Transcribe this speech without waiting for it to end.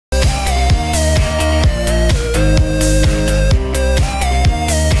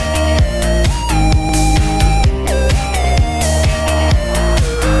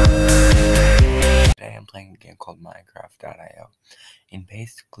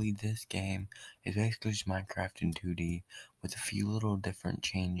basically this game is basically just Minecraft in 2D with a few little different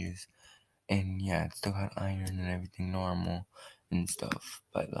changes. And yeah, it's still got iron and everything normal and stuff.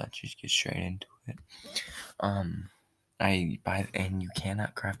 But let's just get straight into it. And you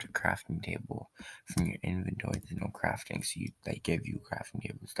cannot craft a crafting table from your inventory. There's no crafting, so they give you a crafting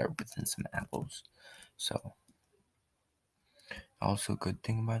table to start with and some apples. So also, good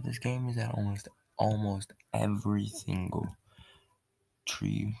thing about this game is that almost every single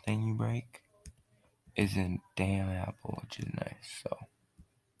tree thing you break is a damn apple, which is nice. So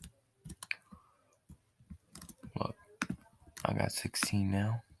look, I got 16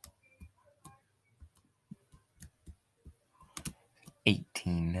 now.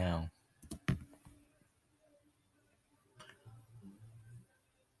 18 now.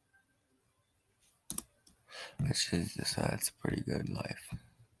 That's a pretty good life.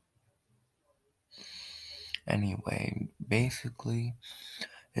 Anyway, basically,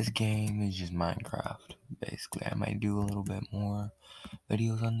 this game is just Minecraft. Basically, I might do a little bit more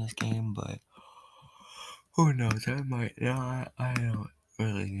videos on this game, but who knows? I might not. I don't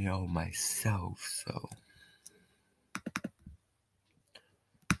really know myself, so.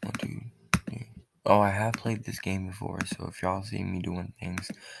 Oh, I have played this game before, so if y'all see me doing things,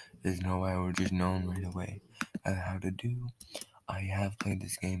 there's no way I would just know right away how to do. I have played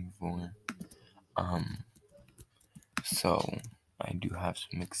this game before, so I do have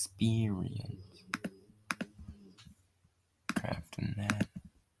some experience crafting that.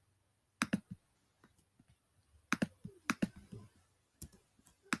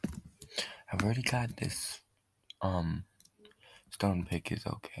 I've already got this. Stone pick is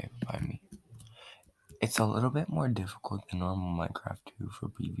okay by me. It's a little bit more difficult than normal Minecraft 2 for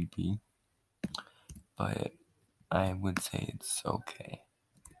PvP, but I would say it's okay.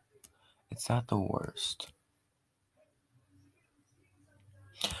 It's not the worst.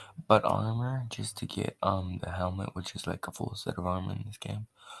 But armor, just to get the helmet, which is like a full set of armor in this game,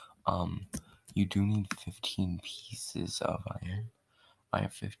 you do need 15 pieces of iron. I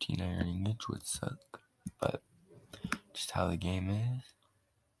have 15 iron ingots, which suck, but just how the game is.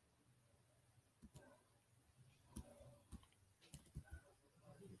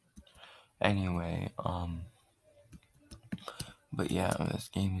 Anyway, but yeah, this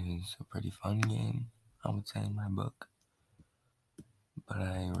game is a pretty fun game, I would say, in my book. But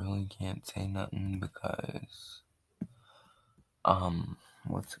I really can't say nothing because,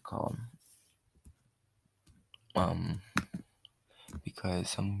 what's it called? Because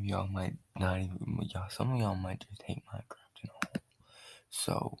some of y'all might not even, some of y'all might just hate Minecraft and all.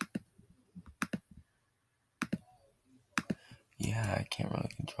 So, yeah, I can't really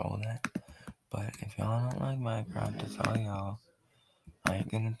control that. But if y'all don't like Minecraft, that's all y'all. I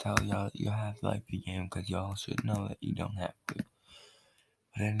ain't gonna tell y'all that you have to like the game, because y'all should know that you don't have to.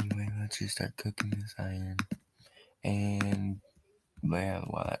 But anyway, let's just start cooking this iron. And, but yeah,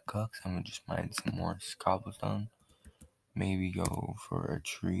 while that cooks, I'm gonna just mine some more cobblestone. Maybe go for a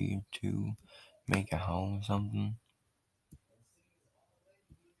tree or two, make a home or something.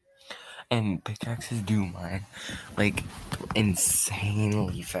 And pickaxes do mine, like,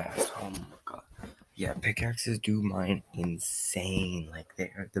 insanely fast. Oh my god. Yeah, pickaxes do mine insane. Like,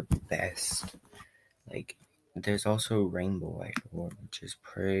 they are the best. Like, there's also Rainbow White Ore, which is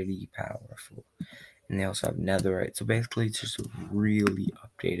pretty powerful. And they also have Netherite. So basically, it's just a really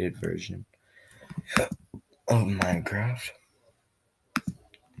updated version of Minecraft.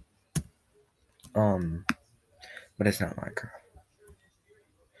 But it's not Minecraft.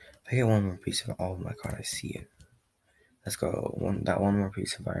 If I get one more piece of, oh my god, I see it. Let's go. One more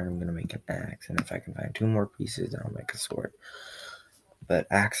piece of iron, I'm gonna make an axe. And if I can find 2 more pieces, then I'll make a sword. But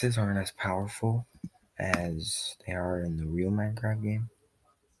axes aren't as powerful as they are in the real Minecraft game.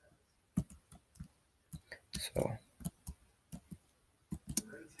 So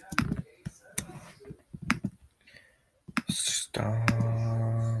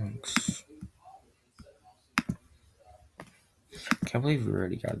stonks. Can't believe we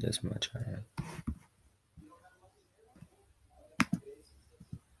already got this much iron.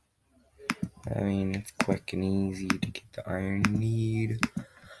 I mean, it's quick and easy to get the iron you need.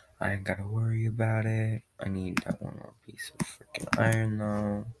 I ain't gotta worry about it. I need that one more piece of freaking iron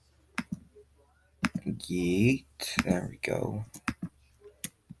though. Yeet. There we go.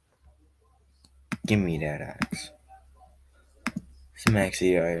 Give me that axe. Smack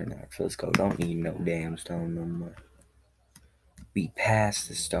the iron axe. Let's go. Don't need no damn stone no more. We passed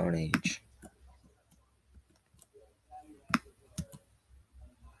the Stone Age.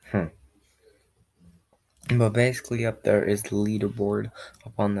 But basically up there is the leaderboard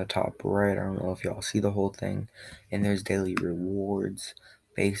up on the top right. I don't know if y'all see the whole thing. And there's daily rewards.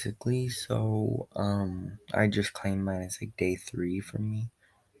 basically. So I just claimed mine as like day 3 for me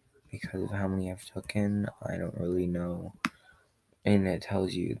because of how many I've taken. I don't really know, and it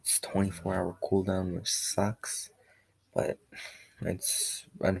tells you it's 24-hour cooldown, which sucks, but it's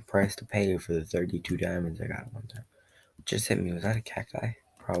a price to pay for the 32 diamonds I got one time. Just hit me. Was that a cacti?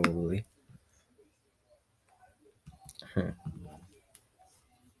 Probably.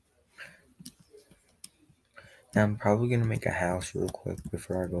 Now I'm probably gonna make a house real quick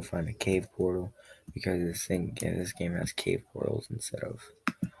before I go find a cave portal, because this game has cave portals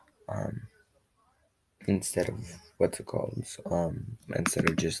um instead of what's it called, instead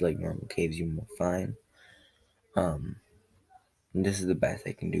of just like normal caves you will find. And this is the best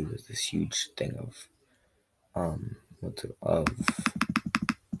they can do, is this huge thing of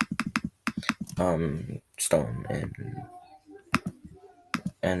stone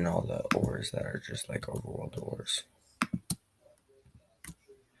and all the ores that are just like overworld ores.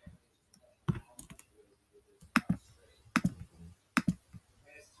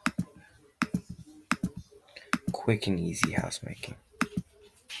 Quick and easy house making.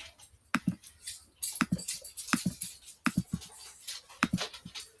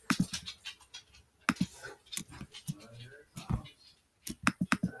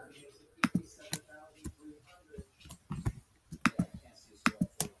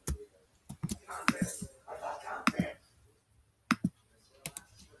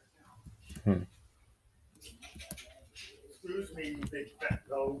 Excuse me, you big fat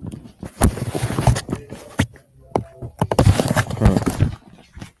goat.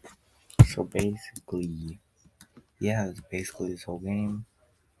 So basically, yeah, it's basically this whole game.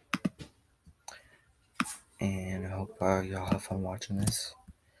 And I hope y'all have fun watching this,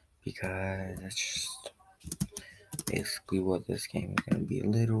 because it's just basically what this game is going to be, a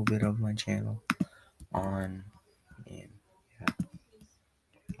little bit of my channel on. And yeah,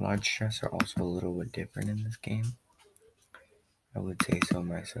 large chests are also a little bit different in this game, I would say so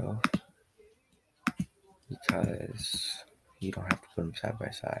myself, because you don't have to put them side by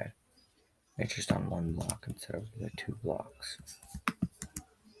side. It's just on one block instead of the 2 blocks.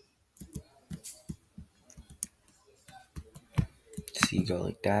 So you go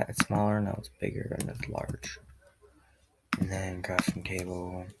like that, it's smaller, now it's bigger, and it's large. And then crafting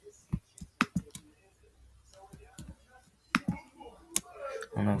table. I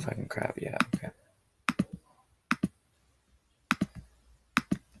don't know if I can craft. Yeah, okay.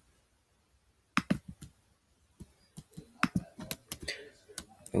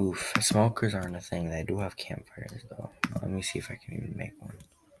 Oof, smokers aren't a thing. They do have campfires though. Let me see if I can even make one.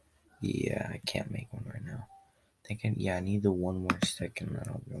 Yeah, I can't make one right now. I need the 1 more stick and then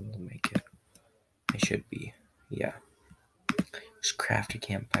I'll be able to make it. It should be. Yeah. Just craft a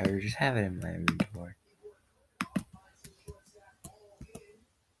campfire. Just have it in my inventory.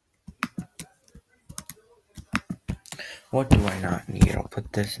 What do I not need? I'll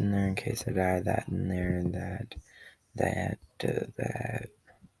put this in there in case I die. That in there, and that.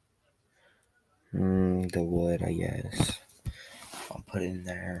 The wood, I guess. I'll put in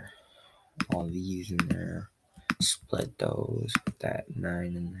there. All these in there. Split those. Put that 9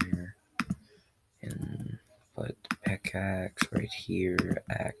 in there. And put the pickaxe right here.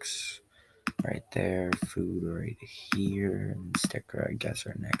 Axe right there. Food right here. And sticker, I guess,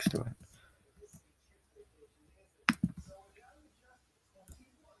 right next to it.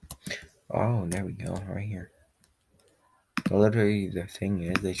 Oh, there we go. Right here. Literally, the thing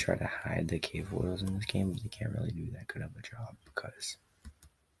is, they try to hide the cave portals in this game, but they can't really do that good of a job because,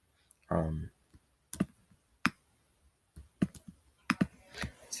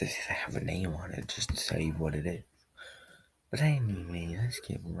 they have a name on it just to tell you what it is. But anyway, let's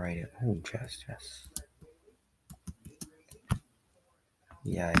get right in. Oh, chest.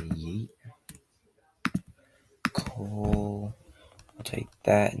 Yeah, yeet. Coal. I'll take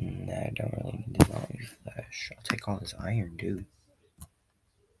that, and I don't really need the zombie flesh. I'll take all this iron, dude.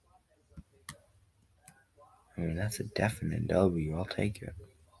 I mean, that's a definite W. I'll take it.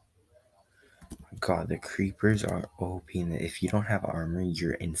 My God, the creepers are OP, and if you don't have armor,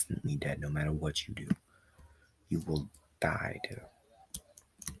 you're instantly dead no matter what you do. You will die, dude.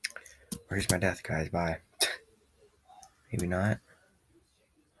 Where's my death, guys? Bye. Maybe not.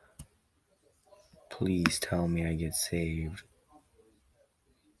 Please tell me I get saved.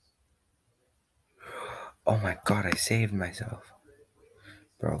 Oh my God, I saved myself.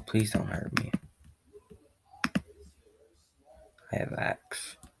 Bro, please don't hurt me. I have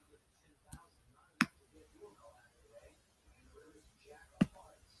axe.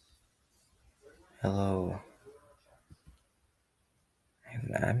 Hello.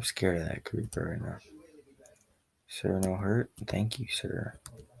 I'm scared of that creeper right now. Sir, no hurt? Thank you, sir.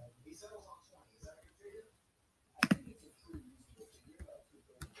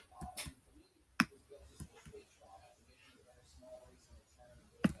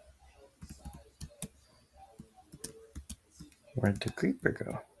 Where'd the creeper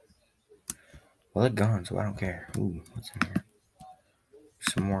go? Well, it's gone, so I don't care. Ooh, what's in here?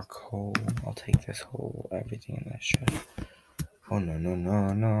 Some more coal. I'll take this whole everything in this chest. Oh no no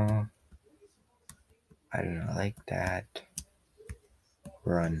no no! I do not like that.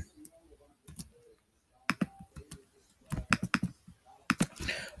 Run.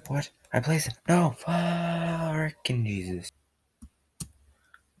 What? I placed it. No! Fucking Jesus.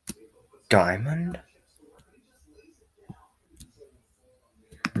 Diamond?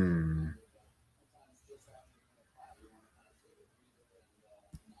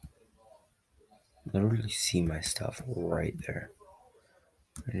 Literally see my stuff right there.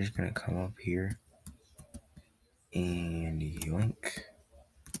 I'm just gonna come up here and yoink.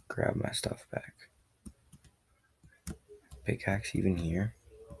 Grab my stuff back. Pickaxe even here?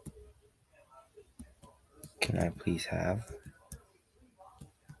 Can I please have?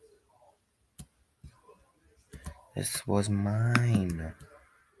 This was mine.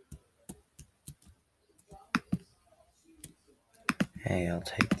 Hey, I'll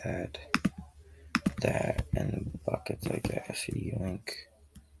take that. That and buckets, I guess. Yoink.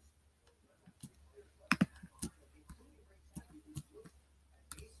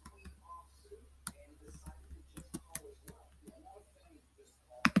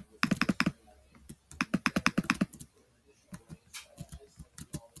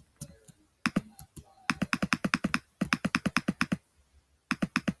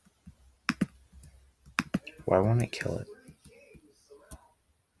 Why won't it kill it?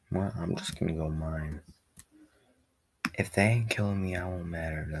 Well, I'm just gonna go mine. If they ain't killing me, I won't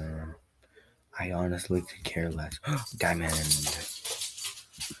matter to them. I honestly could care less. Diamond!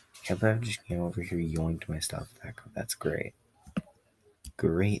 Can't believe I just came over here, yoinked my stuff back up. That's great.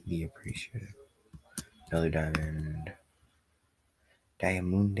 Greatly appreciated. Another diamond.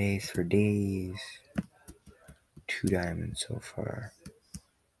 Diamond days for days. 2 diamonds so far.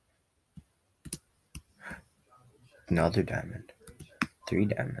 Another diamond. 3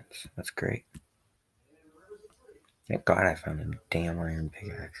 diamonds. That's great. Thank God I found a damn iron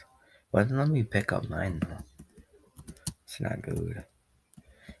pickaxe. Why didn't let me pick up mine though? It's not good.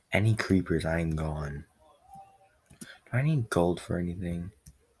 Any creepers, I'm gone. Do I need gold for anything?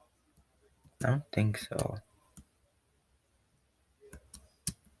 I don't think so.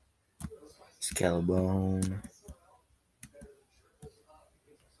 Skeleton.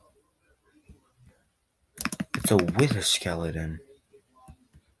 It's a wither skeleton.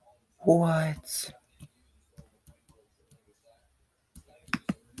 What?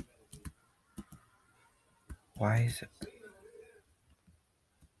 Why is it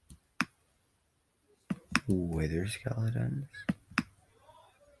wither skeletons?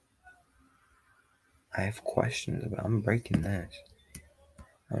 I have questions about. I'm breaking this.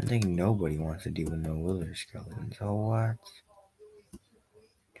 I don't think nobody wants to deal with no wither skeletons. Oh what?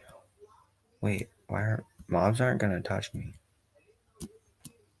 Wait, why aren't mobs aren't gonna touch me?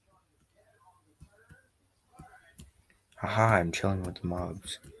 Haha, I'm chilling with the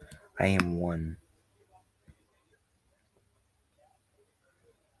mobs. I am one.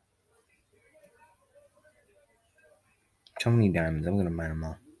 So many diamonds, I'm gonna mine them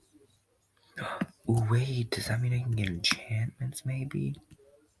all. Ooh, wait, does that mean I can get enchantments maybe?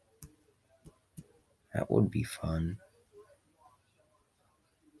 That would be fun.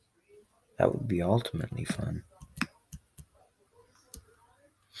 That would be ultimately fun.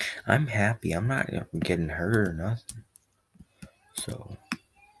 I'm happy. I'm not getting hurt or nothing. So,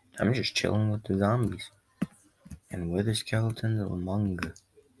 I'm just chilling with the zombies. And wither skeletons among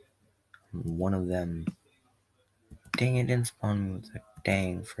one of them. Dang, it didn't spawn me with a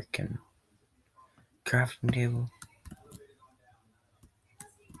dang freaking crafting table.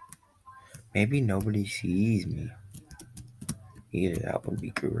 Maybe nobody sees me. Either that would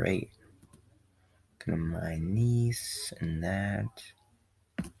be great. Gonna mine these and that.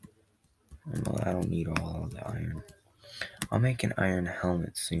 Well, I don't need all of the iron. I'll make an iron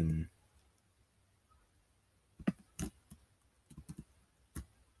helmet soon.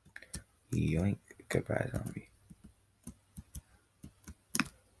 Yoink. Goodbye, zombie.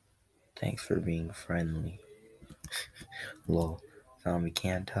 Thanks for being friendly. Lol. Zombie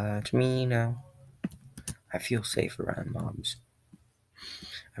can't touch me now. I feel safe around mobs.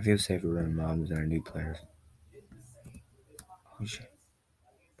 I feel safer around mobs than I do players. Oh shit.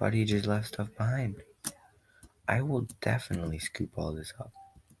 But he just left stuff behind. I will definitely scoop all this up.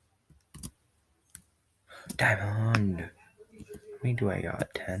 Diamond! How many do I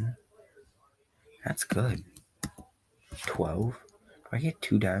got? 10? That's good. 12? Do I get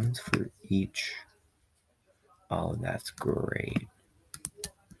 2 diamonds for each? Oh, that's great.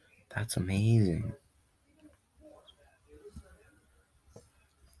 That's amazing.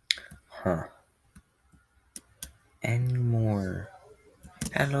 Huh. Any more?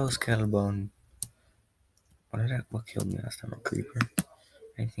 Hello, Skellbone. What killed me last time? A creeper?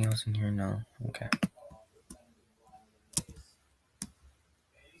 Anything else in here? No. Okay.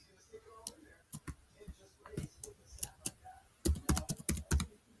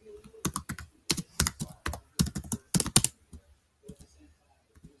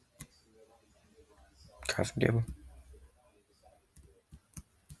 Crafting table.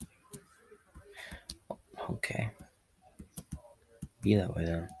 Okay. Be that way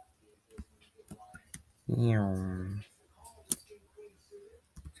then.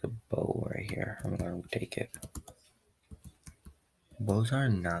 It's a bow right here. I'm gonna take it. Bows are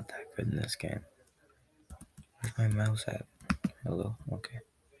not that good in this game. Where's my mouse at? Hello? Okay.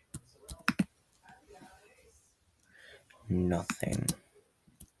 Nothing.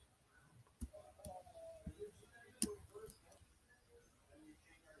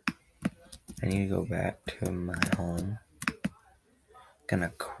 I need to go back to my home. Gonna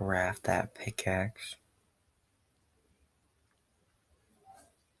craft that pickaxe.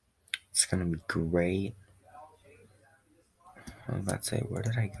 It's gonna be great. I was about to say, where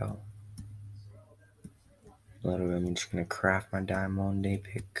did I go? Literally, I'm just gonna craft my diamond day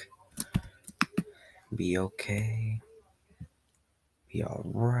pick. Be okay. Be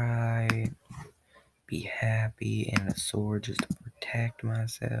alright. Be happy. And a sword just to protect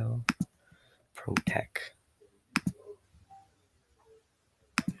myself. Protect.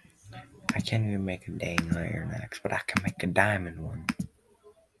 I can't even make a dang iron axe, but I can make a diamond one.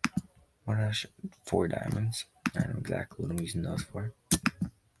 What else? 4 diamonds. I know exactly what I'm using those for.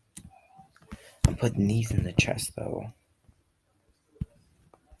 I'm putting these in the chest though.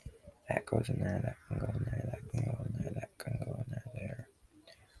 That goes in there, that can go in there, that can go in there, that can go in there.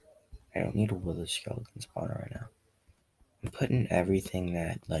 I don't need a wither skeleton spawner right now. I'm putting everything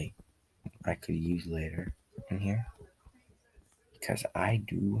that like I could use later in here. Because I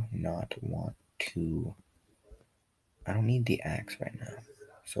do not want to. I don't need the axe right now.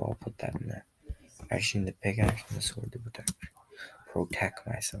 So I'll put that in there. I just need the pickaxe and the sword to protect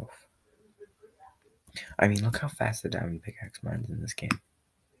myself. I mean, look how fast the diamond pickaxe mines in this game.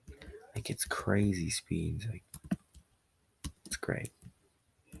 Like, it's crazy speeds. Like, it's great.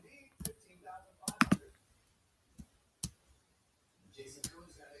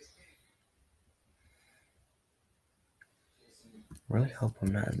 Really hope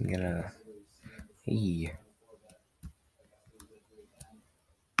I'm not gonna. Hey.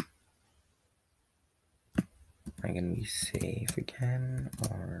 Am I gonna be safe again?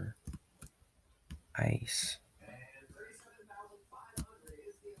 Or. Ice?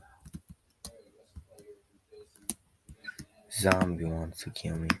 Zombie wants to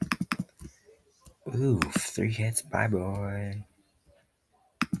kill me. Ooh, 3 hits. Bye, boy.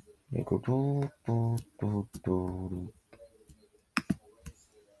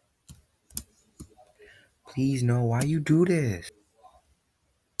 Please, no. Why you do this?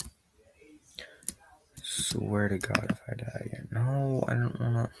 Swear to God, if I die again. No, I don't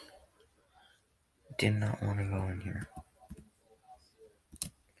wanna. Did not want to go in here.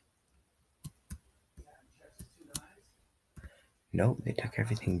 Nope, they took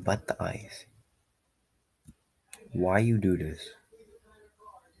everything but the ice. Why you do this?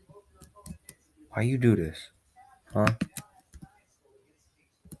 Why you do this? Huh?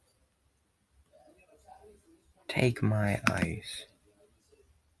 Take my ice.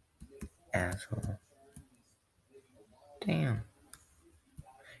 Asshole. Damn.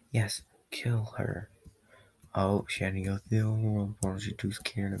 Yes, kill her. Oh, she had to go through the overworld portal. She's too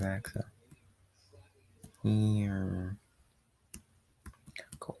scared of access. Here.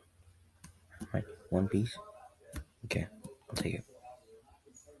 Cool. Alright, 1 piece. Okay, I'll take it.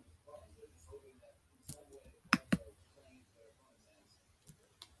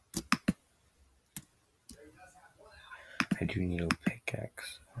 I do need a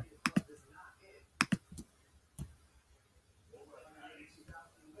pickaxe.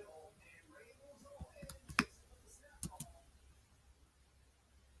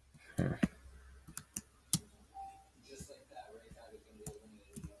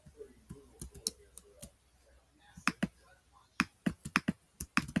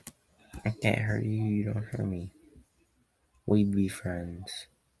 I can't hurt you, you don't hurt me. We be friends.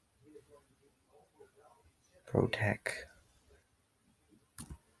 Protect.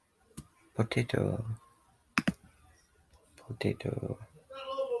 Potato. Potato.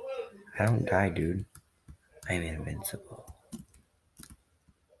 I don't die, dude. I'm invincible.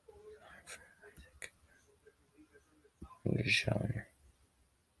 I'm just showing her.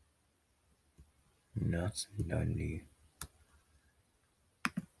 Nuts and Dundee.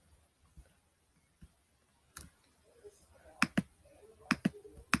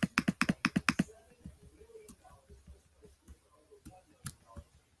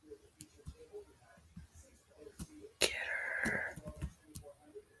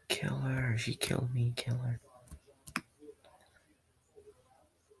 Kill her. She killed me. Kill her.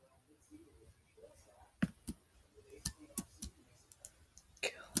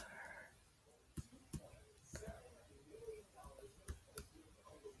 Kill her.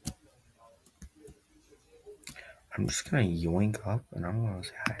 I'm just gonna yoink up and I'm gonna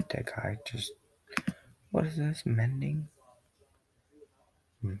say hi to that guy. Just, what is this? Mending?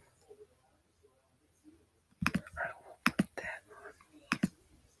 I will put that on me.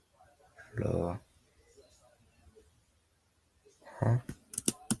 Hello. Huh?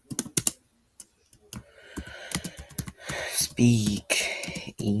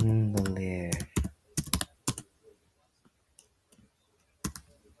 Speak English.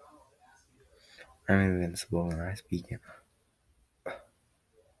 I'm invincible when I speak it.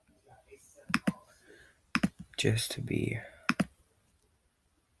 Just to be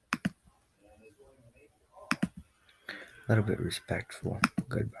a little bit respectful.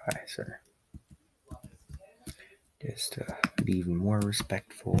 Goodbye, sir. Just to be even more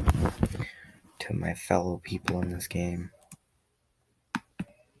respectful to my fellow people in this game.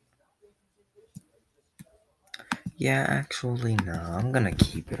 Yeah, actually, no. I'm gonna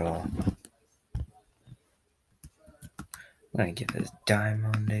keep it all. I'm gonna get this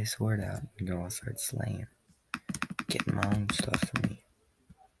Diamond Day sword out and go and start slaying. Getting my own stuff for me.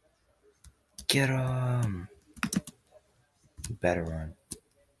 Get 'em! Better run.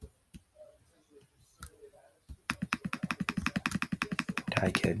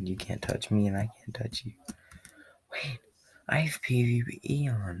 Die, kid. You can't touch me and I can't touch you. Wait, I have PvE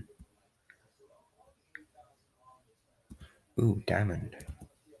on. Ooh, diamond.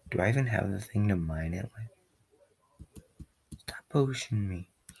 Do I even have the thing to mine it with? Stop pushing me.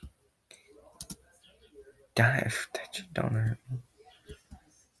 Dive. That shit don't hurt me.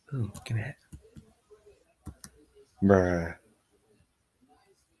 Ooh, give me that. Bruh.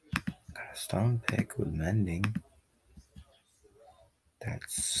 Got a stone pick with mending.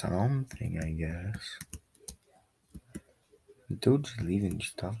 That's something, I guess. The dude's leaving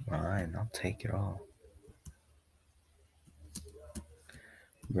stuff behind. I'll take it all.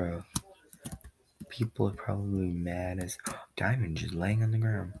 Bro. People are probably mad as diamond just laying on the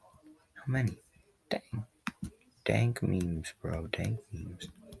ground. How many? Dang. Dank memes, bro. Dank memes.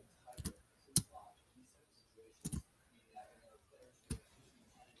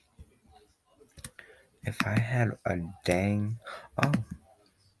 If I had a dank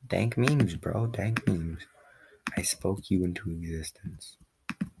memes, bro. Dank memes. I spoke you into existence.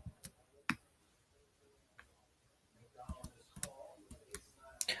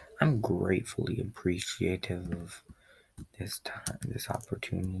 I'm gratefully appreciative of this time, this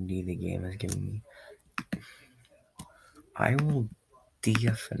opportunity the game has given me. I will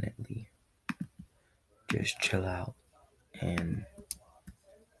definitely just chill out and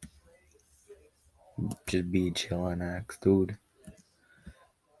just be a chillax, dude.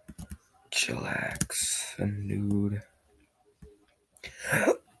 Chillax, and dude.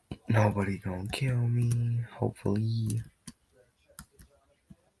 Nobody gonna kill me, hopefully.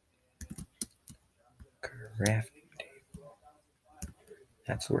 Crafting table.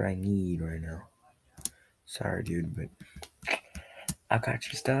 That's what I need right now. Sorry, dude, but I got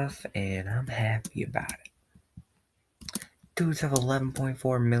your stuff and I'm happy about it. Dudes have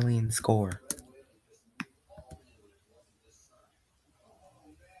 11.4 million score.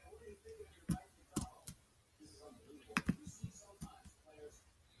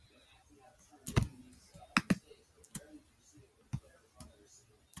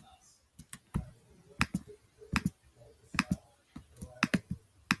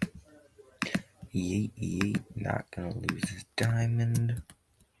 Yeet, yeet. Not gonna lose this diamond.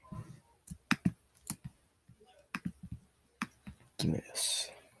 Give me this.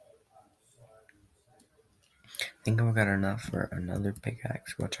 Think I've got enough for another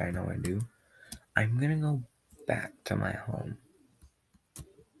pickaxe, which I know I do. I'm gonna go back to my home.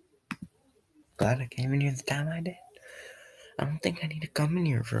 Glad I came in here the time I did. I don't think I need to come in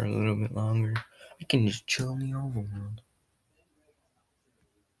here for a little bit longer. I can just chill in the overworld.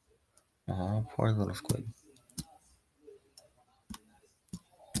 Oh, poor little squid.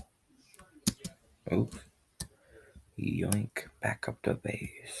 Oops. Yoink. Back up to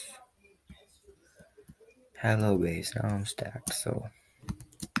base. Hello, base. Now I'm stacked, so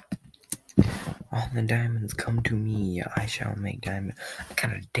all the diamonds come to me. I shall make diamond. I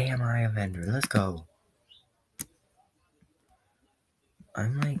got a damn Eye of Ender. Let's go.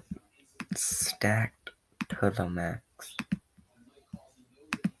 I'm like stacked to the max.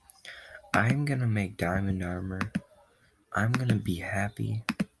 I'm gonna make diamond armor. I'm gonna be happy.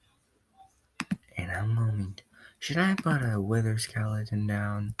 And I'm going. Should I put a wither skeleton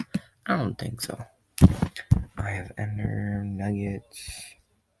down? I don't think so. I have ender nuggets.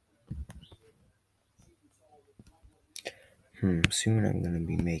 Soon I'm gonna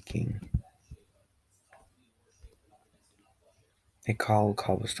be making. They call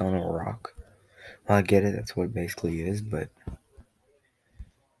cobblestone a rock. Well, I get it, that's what it basically is, but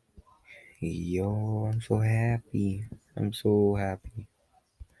yo, I'm so happy. I'm so happy.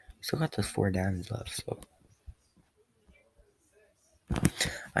 Still got those 4 diamonds left, so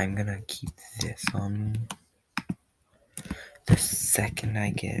I'm gonna keep this on me. The second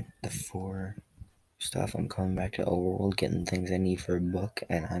I get the 4 stuff, I'm coming back to Overworld, getting things I need for a book,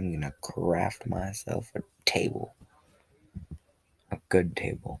 and I'm gonna craft myself a table. A good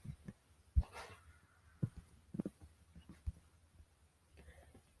table.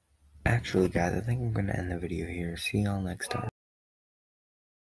 Actually, guys, I think I'm gonna end the video here. See y'all next time.